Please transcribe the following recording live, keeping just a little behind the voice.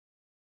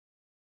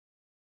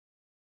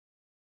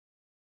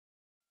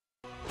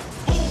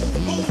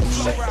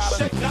If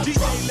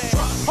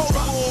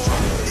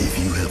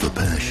you have a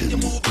passion,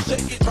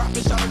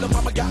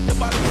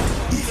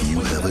 if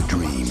you have a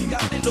dream,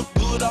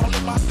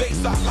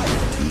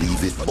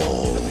 leave it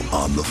all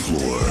on the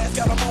floor.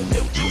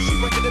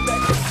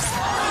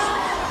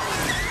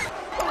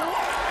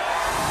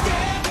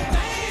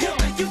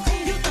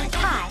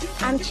 Hi,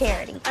 I'm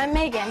Charity. I'm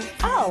Megan.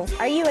 Oh,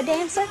 are you a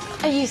dancer?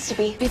 I used to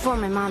be, before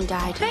my mom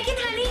died. Megan,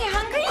 honey, you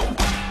hungry?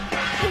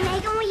 Hey,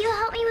 Megan, will you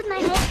help me with my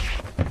hook?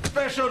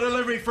 Special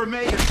delivery for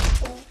Megan.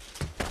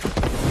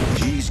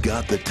 He's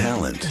got the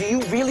talent. Do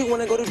you really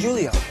want to go to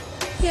Juilliard?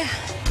 Yeah.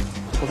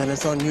 Well, then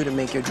it's on you to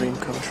make your dream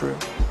come true.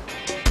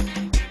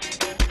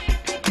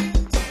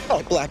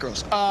 Oh, black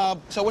girls.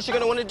 So what you're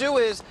gonna want to do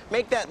is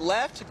make that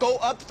left, go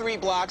up 3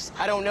 blocks.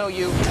 I don't know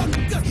you.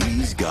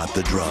 He's got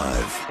the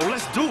drive. Well,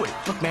 let's do it.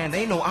 Look, man,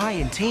 they ain't no I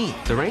in team.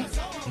 There ain't?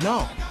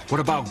 No.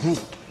 What about group?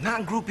 Not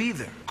in group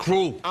either.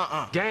 Crew.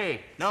 Gang.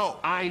 No.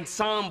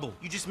 Ensemble.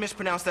 You just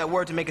mispronounced that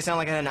word to make it sound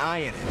like it had an I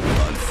in it.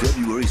 On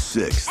February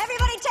 6th,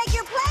 Everybody take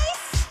your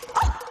place.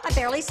 Oh, I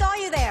barely saw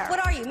you there. What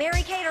are you,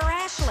 Mary Kate or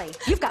Ashley?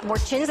 You've got more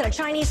chins than a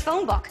Chinese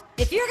phone book.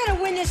 If you're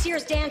gonna win this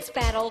year's dance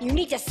battle, you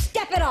need to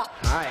step it up.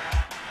 All right.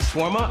 Let's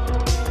warm up.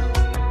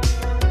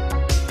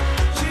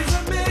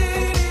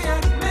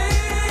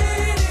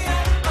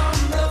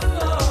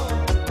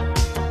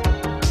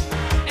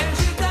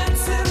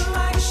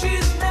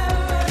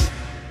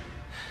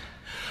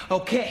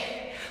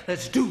 Okay,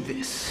 let's do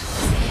this.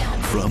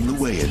 from the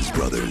Wayans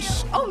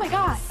brothers. Oh my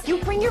God, you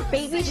bring your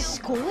baby to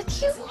school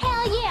with you?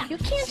 Hell yeah. You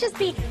can't just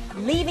be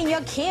leaving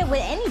your kid with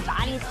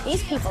anybody.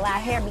 These people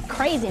out here be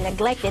crazy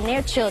neglecting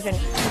their children.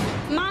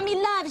 Mommy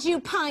loves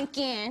you,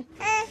 Pumpkin.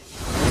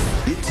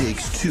 It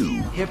takes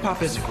 2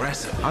 Hip-hop is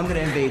aggressive. I'm gonna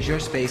invade your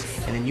space,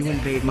 and then you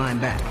invade mine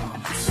back.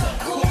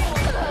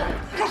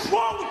 What's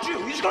wrong with you?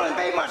 You just gonna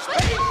invade my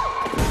space?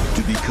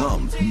 to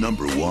become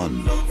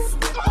 #1.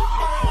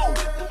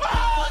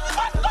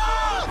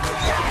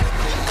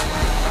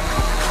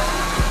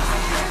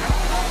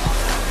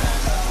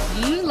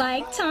 You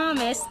like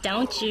Thomas,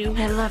 don't you?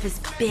 I love his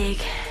big,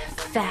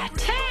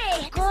 fat...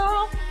 Hey,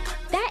 girl,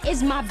 that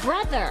is my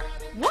brother.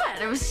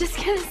 What? I was just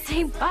gonna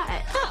say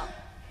butt. Oh,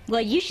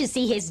 well, you should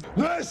see his...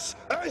 This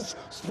is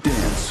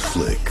Dance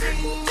Flick.